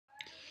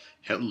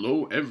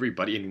Hello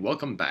everybody and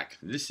welcome back.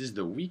 This is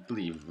the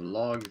weekly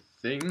vlog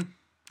thing.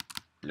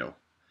 No,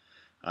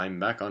 I'm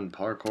back on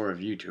Parkour of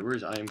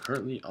YouTubers. I am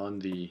currently on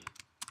the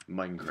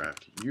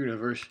Minecraft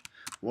Universe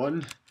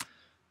 1.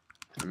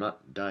 I'm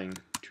not dying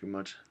too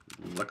much,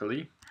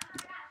 luckily.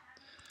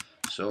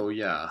 So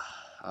yeah,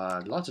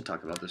 lots to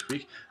talk about this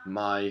week.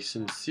 My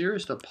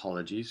sincerest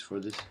apologies for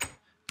this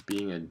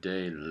being a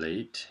day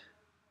late.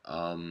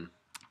 I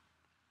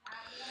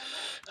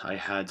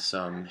had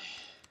some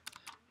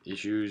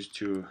issues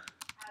to...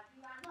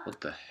 What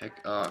the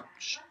heck?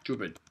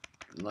 Stupid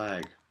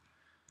lag.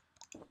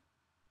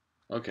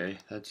 Okay,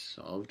 that's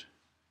solved.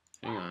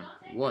 Hang on.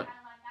 What?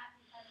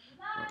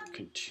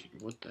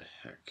 What the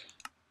heck?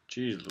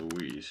 Jeez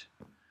Louise.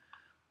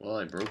 Well,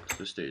 I broke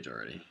the stage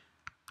already.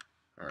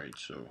 Alright,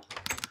 so...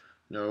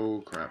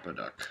 No crap a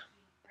duck.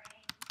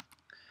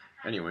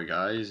 Anyway,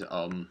 guys,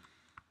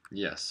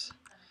 yes.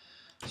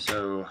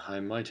 So, I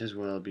might as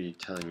well be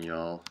telling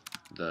y'all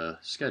the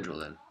schedule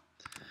then.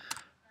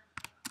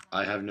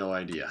 I have no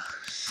idea.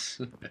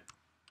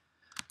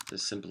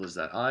 As simple as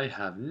that. I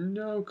have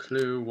no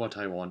clue what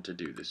I want to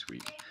do this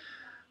week.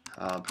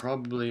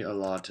 Probably a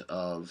lot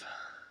of,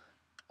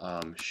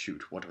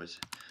 what was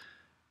it?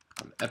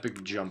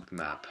 Epic jump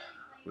map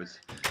with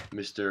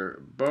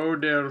Mr.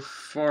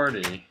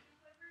 Bodelfarty.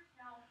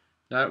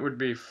 That would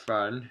be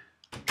fun.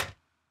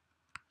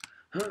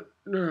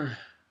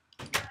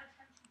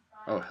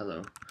 Oh,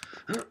 hello.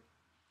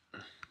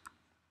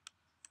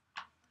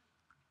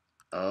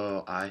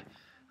 Oh,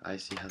 I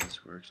see how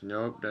this works.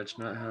 Nope, that's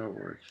not how it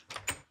works.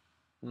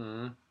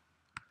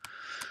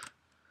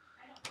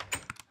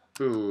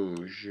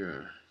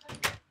 Booyah.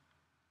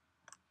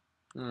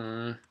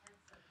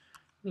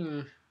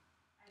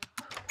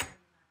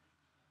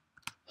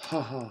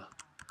 Haha.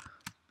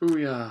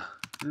 Booyah.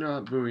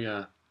 Not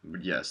booyah.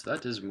 But yes,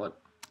 that is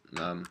what,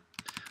 a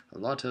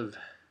lot of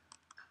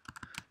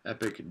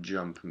epic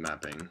jump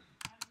mapping.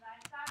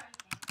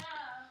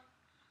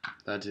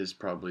 That is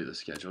probably the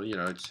schedule. You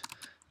know, it's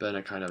been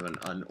a kind of an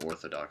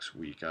unorthodox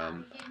week.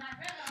 We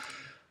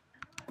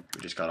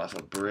just got off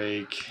a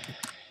break.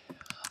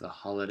 The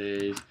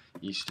holidays,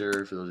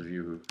 Easter, for those of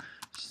you who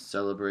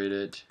celebrate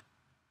it.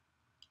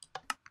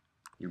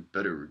 You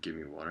better give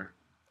me water.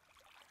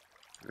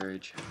 Very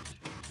challenging.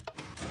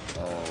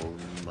 Oh,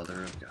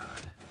 mother of God.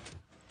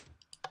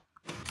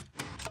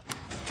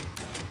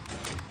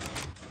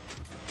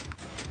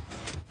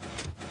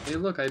 Hey,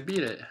 look, I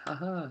beat it.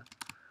 Haha.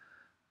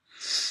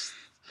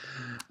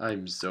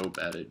 I'm so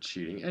bad at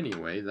cheating.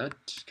 Anyway,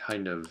 that's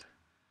kind of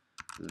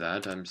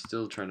that. I'm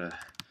still trying to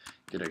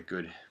get a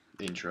good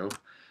intro.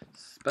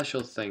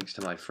 Special thanks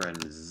to my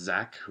friend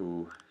Zach,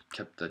 who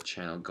kept the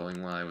channel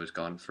going while I was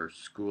gone for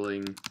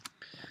schooling.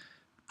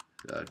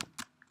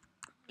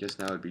 Guess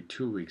now it'd be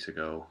 2 weeks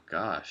ago.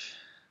 Gosh.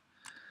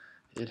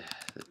 The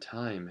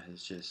time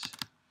has just...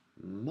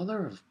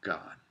 Mother of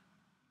God.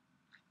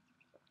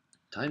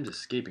 Time's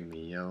escaping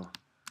me, yo.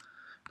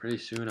 Pretty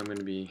soon I'm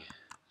gonna be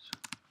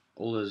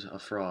old as a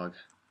frog.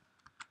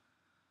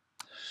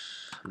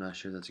 I'm not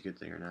sure that's a good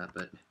thing or not,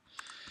 but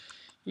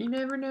you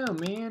never know,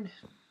 man.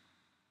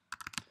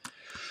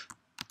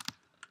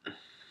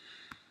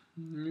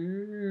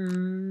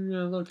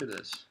 Look at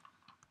this.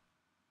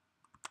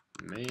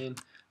 Man,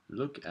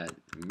 look at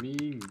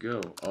me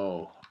go.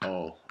 Oh,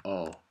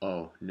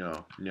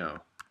 no,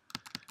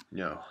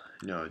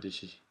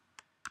 this is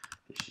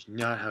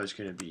not how it's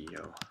gonna be,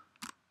 yo.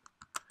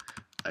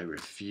 I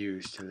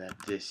refuse to let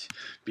this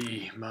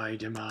be my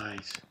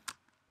demise.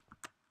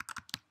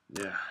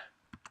 Yeah.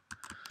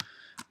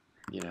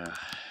 You know,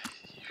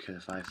 because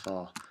if I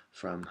fall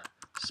from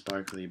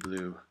sparkly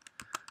blue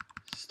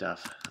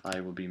stuff, I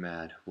will be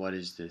mad. What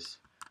is this?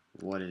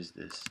 What is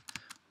this?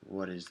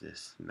 What is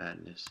this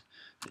madness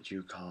that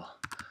you call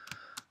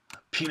a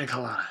pina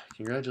colada?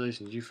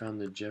 Congratulations, you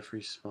found the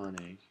Jeffrey spawn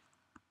egg.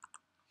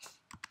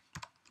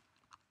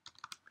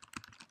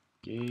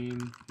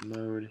 Game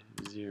mode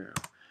 0.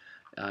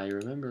 I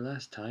remember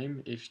last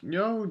time,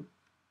 no!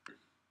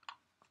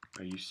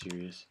 Are you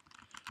serious?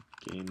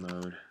 Game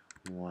mode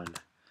 1.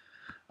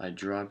 I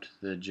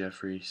dropped the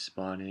Jeffrey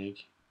spawn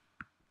egg.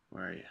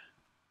 Where are you?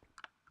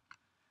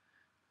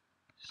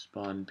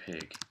 Spawn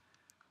pig.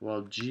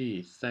 Well,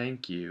 gee,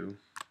 thank you.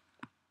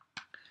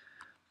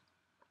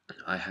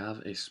 I have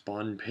a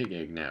spawn pig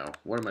egg now.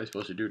 What am I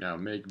supposed to do now?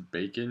 Make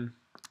bacon?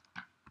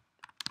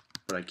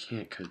 But I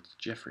can't because it's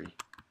Jeffrey.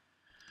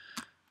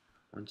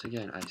 Once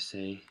again, I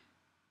say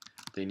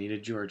they need a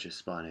Georgia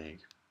spawn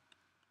egg.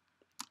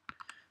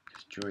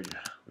 Because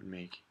Georgia would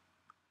make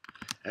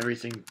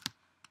everything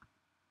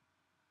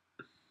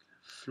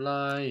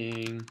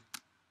flying.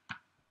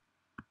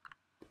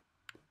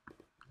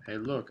 Hey,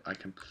 look, I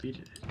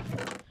completed it.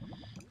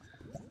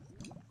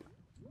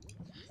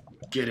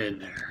 Get in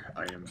there,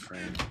 item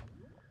friend.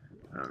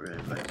 I don't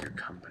really like your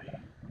company.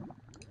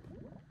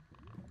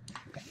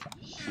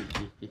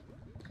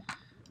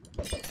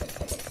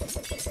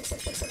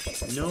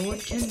 No one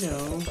can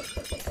know.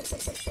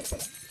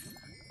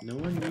 No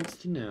one needs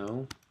to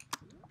know.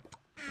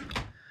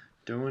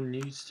 No one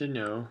needs to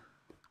know.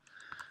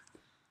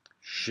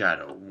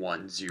 Shadow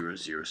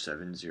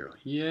 10070.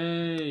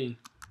 Yay!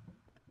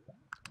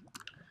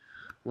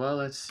 Well,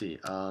 let's see.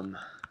 Let's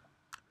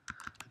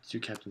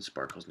do Captain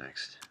Sparkles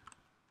next.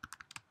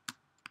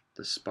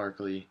 The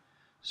Sparkly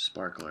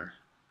Sparkler.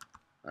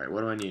 Alright,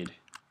 what do I need?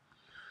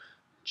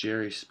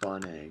 Jerry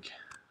spawn egg.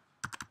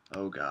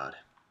 Oh god.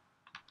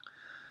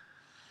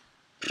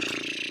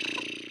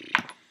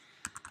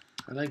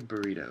 I like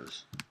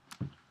burritos.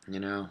 You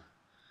know,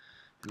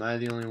 am I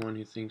the only one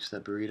who thinks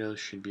that burritos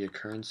should be a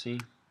currency?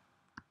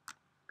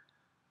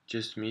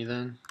 Just me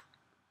then?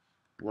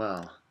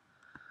 Well,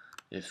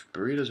 if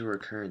burritos were a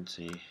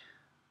currency,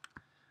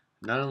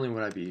 not only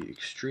would I be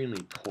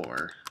extremely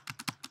poor,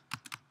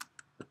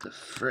 but the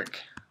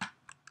frick. I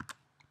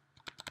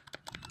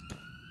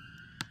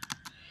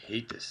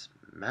hate this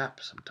map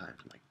sometimes.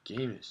 My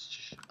game is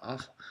just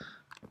awful.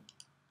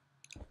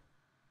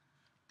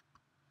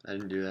 I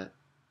didn't do that.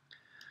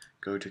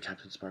 Go to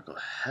Captain Sparkle.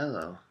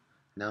 Hello.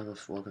 Now go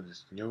for welcome.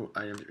 There's no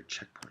items or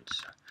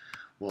checkpoints.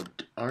 Well,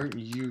 aren't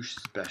you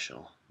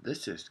special?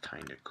 This is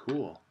kinda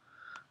cool.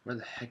 Where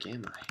the heck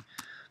am I?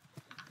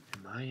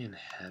 Am I in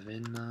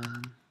heaven,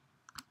 Mom?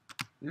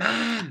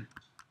 Mom!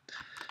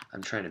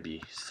 I'm trying to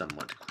be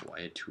somewhat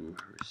quiet to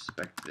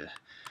respect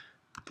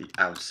the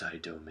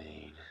outside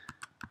domain.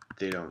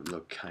 They don't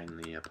look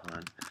kindly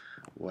upon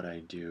what I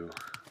do.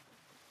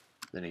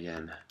 Then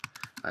again,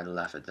 I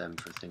laugh at them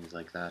for things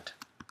like that.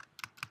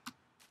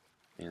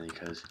 Mainly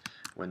because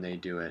when they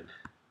do it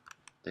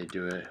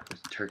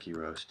with turkey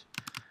roast.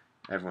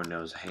 Everyone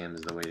knows ham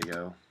is the way to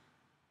go.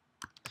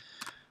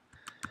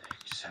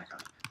 Exactly.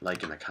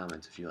 Like in the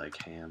comments if you like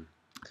ham.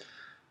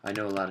 I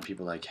know a lot of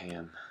people like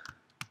ham.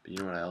 But you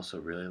know what I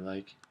also really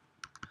like?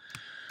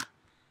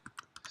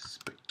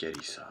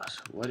 Spaghetti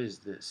sauce. What is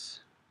this?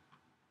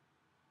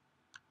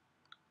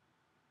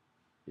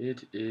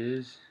 It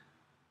is...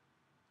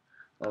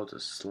 oh, it's a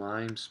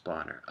slime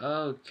spawner.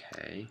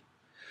 Okay.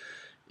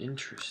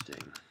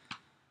 Interesting.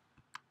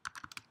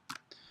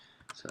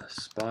 It's a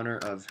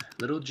spawner of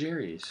little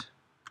Jerry's.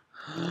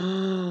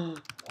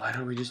 Why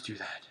don't we just do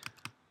that?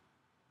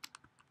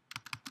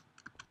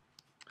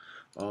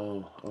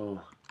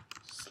 Oh,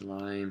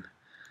 slime.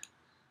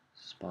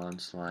 Spawn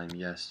slime,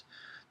 yes.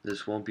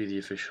 This won't be the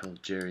official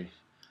Jerry.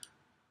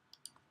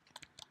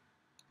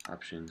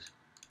 Options.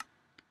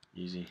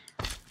 Easy.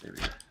 There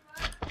we go.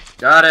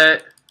 Got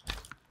it!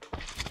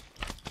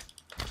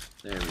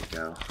 There we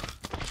go.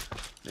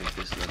 Make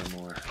this a little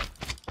more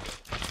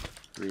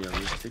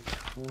realistic.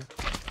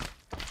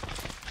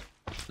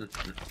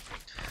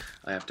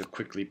 I have to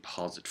quickly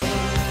pause it for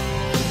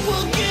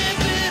we'll give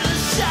it a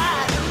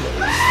shot.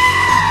 We're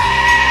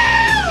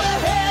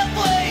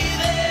halfway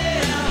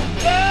there.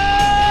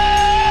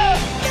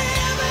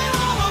 Give it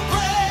all a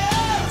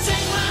prayer.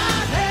 Take my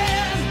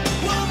hand.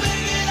 We'll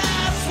make it, I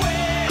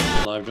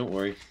swear. Live, don't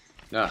worry.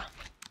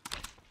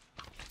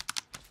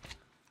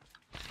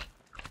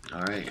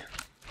 Alright.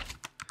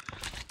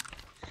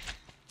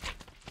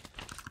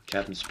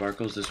 Captain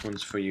Sparkles, this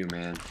one's for you,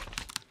 man.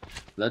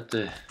 Let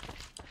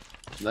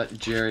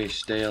Jerry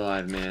stay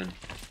alive, man.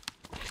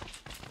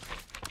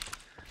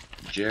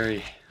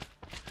 Jerry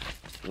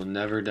will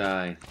never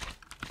die.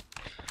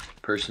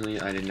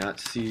 Personally, I did not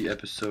see the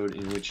episode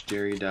in which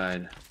Jerry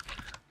died.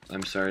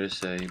 I'm sorry to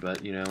say,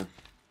 but you know,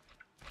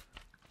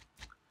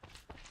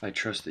 I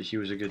trust that he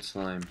was a good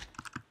slime.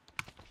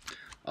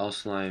 All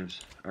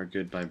slimes are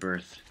good by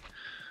birth.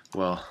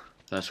 Well,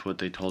 that's what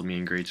they told me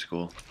in grade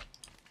school.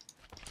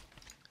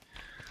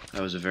 I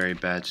was a very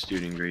bad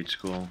student in grade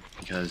school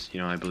because, you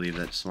know, I believe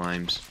that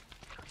slimes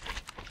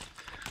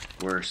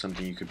were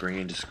something you could bring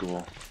into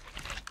school.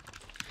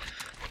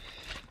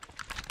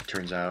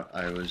 Turns out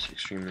I was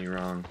extremely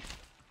wrong.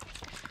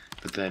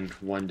 But then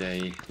one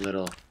day,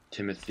 little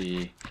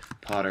Timothy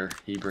Potter,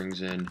 he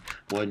brings in,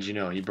 what did you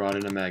know? He brought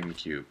in a magma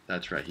cube.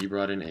 That's right, he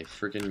brought in a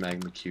freaking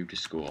magma cube to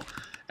school.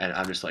 And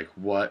I'm just like,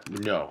 what?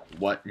 No.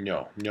 What?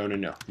 No. No, no,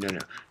 no. No,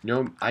 no.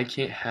 No, I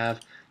can't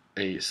have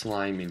a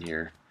slime in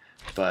here.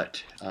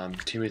 But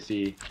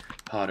Timothy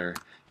Potter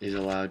is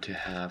allowed to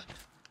have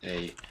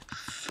a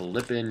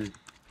flippin'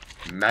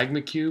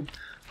 magma cube.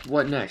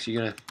 What next?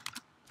 You're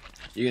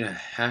gonna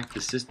hack the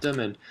system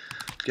and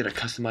get a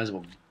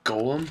customizable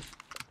golem?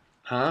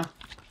 Huh?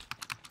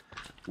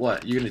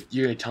 What? You're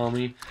gonna tell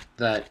me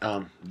that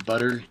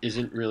butter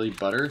isn't really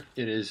butter?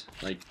 It is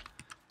like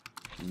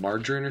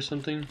margarine or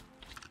something,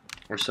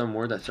 or some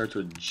word that starts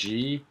with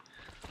G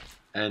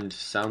and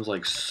sounds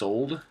like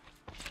sold?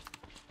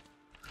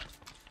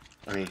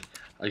 I mean,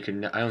 I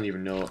don't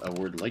even know a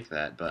word like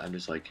that, but I'm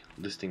just like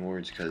listing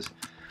words because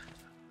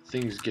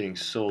things getting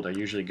sold are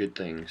usually good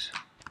things.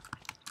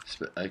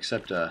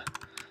 Except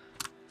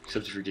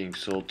if you're getting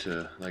sold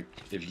to, like,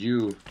 if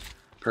you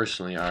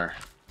personally are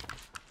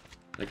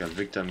like a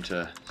victim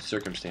to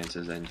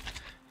circumstances and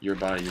your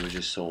body was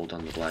just sold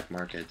on the black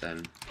market,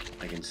 then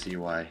I can see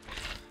why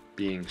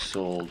being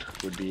sold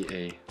would be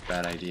a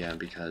bad idea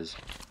because,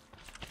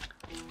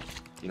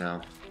 you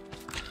know,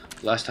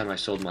 last time I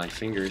sold my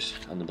fingers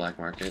on the black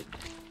market,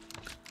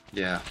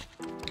 yeah,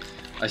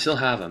 I still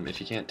have them,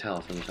 if you can't tell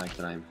from the fact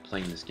that I'm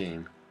playing this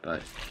game,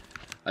 but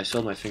I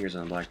sold my fingers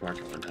on the black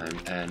market one time,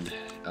 and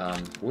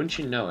wouldn't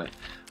you know it,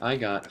 I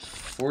got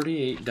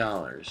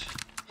 $48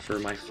 for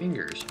my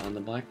fingers on the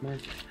black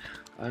market.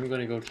 I'm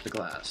gonna go to the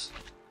glass.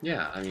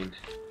 Yeah, I mean,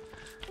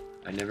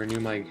 I never knew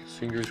my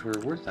fingers were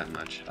worth that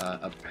much.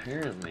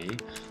 Apparently,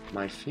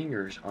 my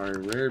fingers are a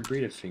rare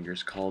breed of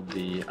fingers called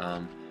the,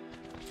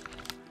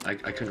 I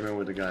couldn't remember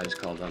what the guy is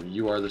called.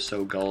 You are the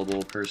so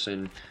gullible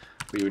person.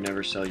 We would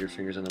never sell your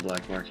fingers on the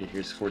black market.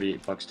 Here's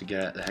 48 bucks to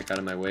get the heck out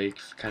of my way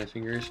kind of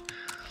fingers.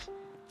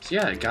 So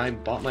yeah, a guy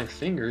bought my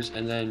fingers,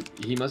 and then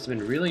he must have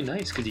been really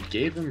nice because he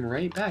gave them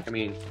right back. I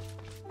mean,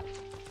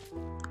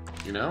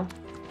 you know?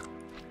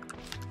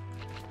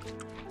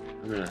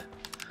 I'm gonna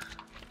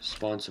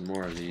spawn some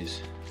more of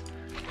these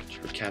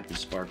for Captain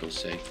Sparkle's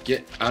sake.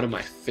 Get out of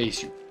my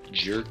face, you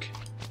jerk.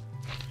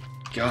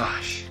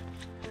 Gosh.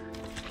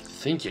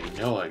 Think you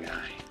know a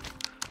guy.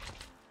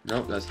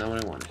 Nope, that's not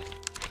what I wanted.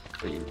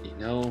 But you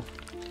know,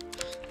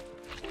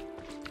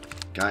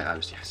 guy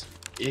obviously has some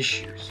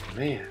issues,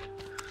 man.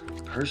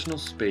 Personal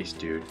space,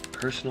 dude.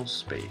 Personal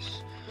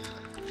space.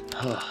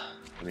 I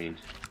mean,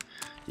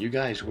 you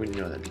guys wouldn't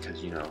know that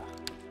because, you know,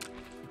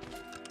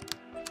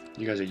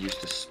 you guys are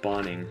used to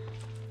spawning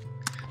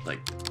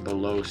like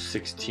below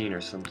 16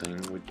 or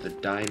something with the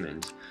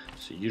diamonds,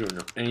 so you don't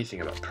know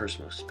anything about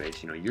personal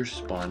space. You know, you're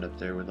spawned up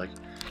there with like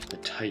the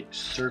tight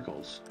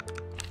circles.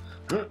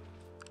 Huh.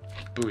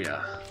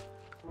 Booyah.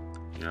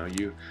 You know,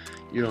 you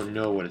don't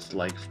know what it's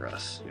like for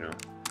us, you know.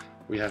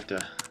 We have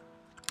to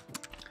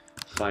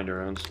find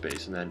our own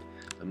space, and then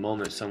the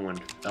moment someone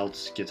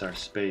else gets our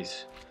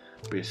space,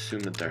 we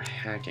assume that they're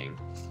hacking.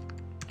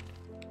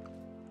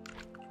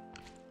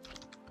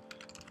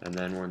 And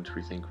then once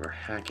we think we're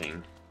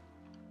hacking,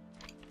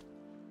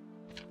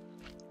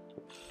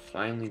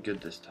 finally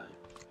good this time.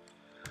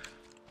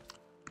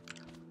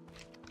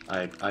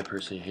 I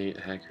personally hate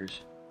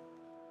hackers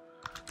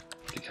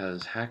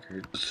because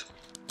hackers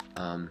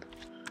are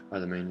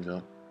the main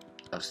villain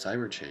of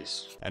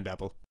Cyberchase. And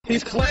Apple.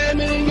 He's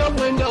climbing your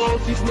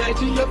windows, he's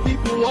snatching your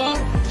people up,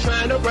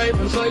 trying to rape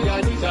them, so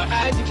y'all need to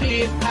hide your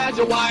kids, hide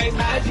your wife,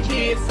 hide your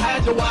kids,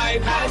 hide your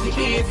wife, hide your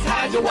kids,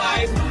 hide your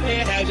wife,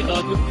 and hide your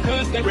husband,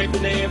 because they're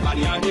raping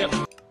everybody out here.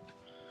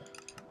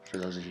 For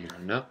those of you who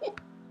don't know,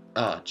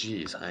 oh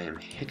jeez, I am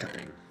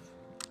hiccuping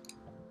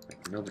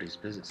like nobody's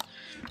business.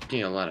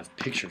 Getting a lot of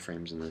picture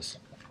frames in this.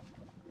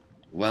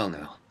 Well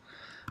now,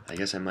 I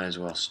guess I might as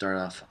well start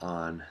off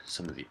on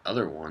some of the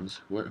other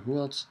ones. Who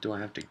else do I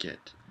have to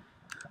get?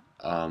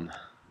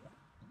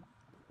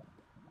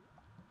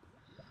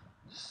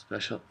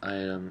 Special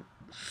item,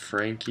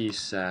 Frankie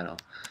Saddle.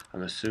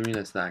 I'm assuming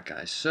that's that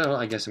guy. So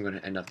I guess I'm going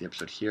to end off the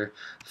episode here.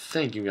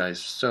 Thank you guys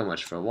so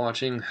much for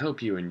watching.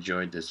 Hope you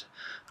enjoyed this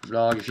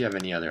vlog. If you have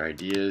any other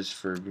ideas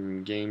for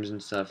games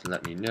and stuff,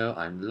 let me know.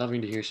 I'm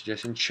loving to hear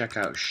suggestions. Check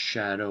out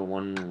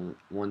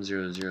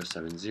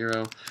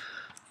Shadow10070.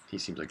 He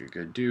seems like a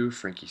good dude.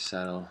 Frankie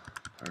Saddle,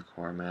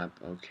 parkour map,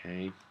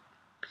 okay.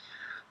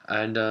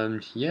 And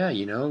yeah,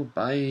 you know,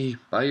 buy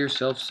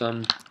yourself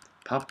some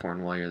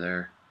popcorn while you're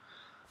there,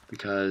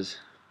 because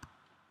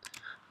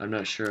I'm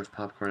not sure if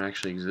popcorn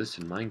actually exists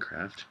in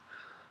Minecraft.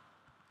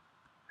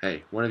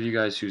 Hey, one of you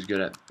guys who's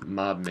good at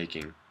mob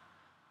making,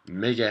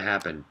 make it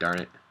happen, darn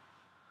it.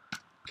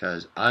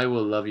 Because I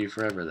will love you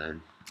forever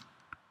then.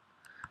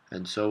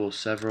 And so will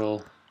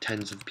several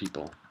tens of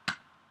people.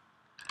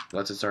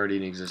 Unless it's already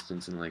in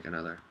existence in like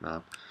another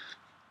mob.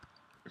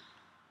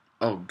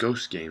 Oh,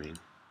 Ghost Gaming.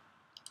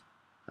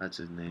 That's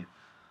his name.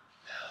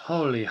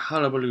 Holy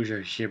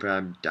hullabalooza, shit,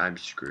 I'm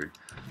screwed.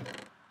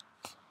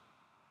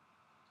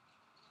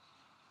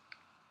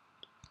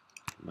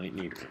 Might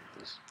need one of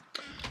this.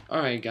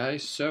 Alright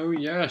guys, so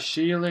yeah,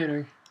 see you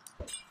later.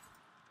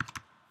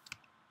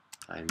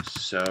 I'm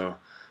so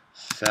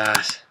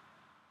fast.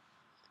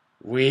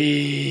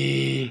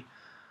 Wee!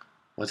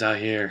 What's out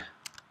here?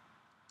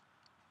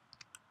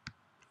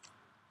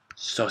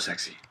 So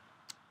sexy.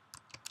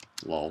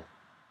 Lol.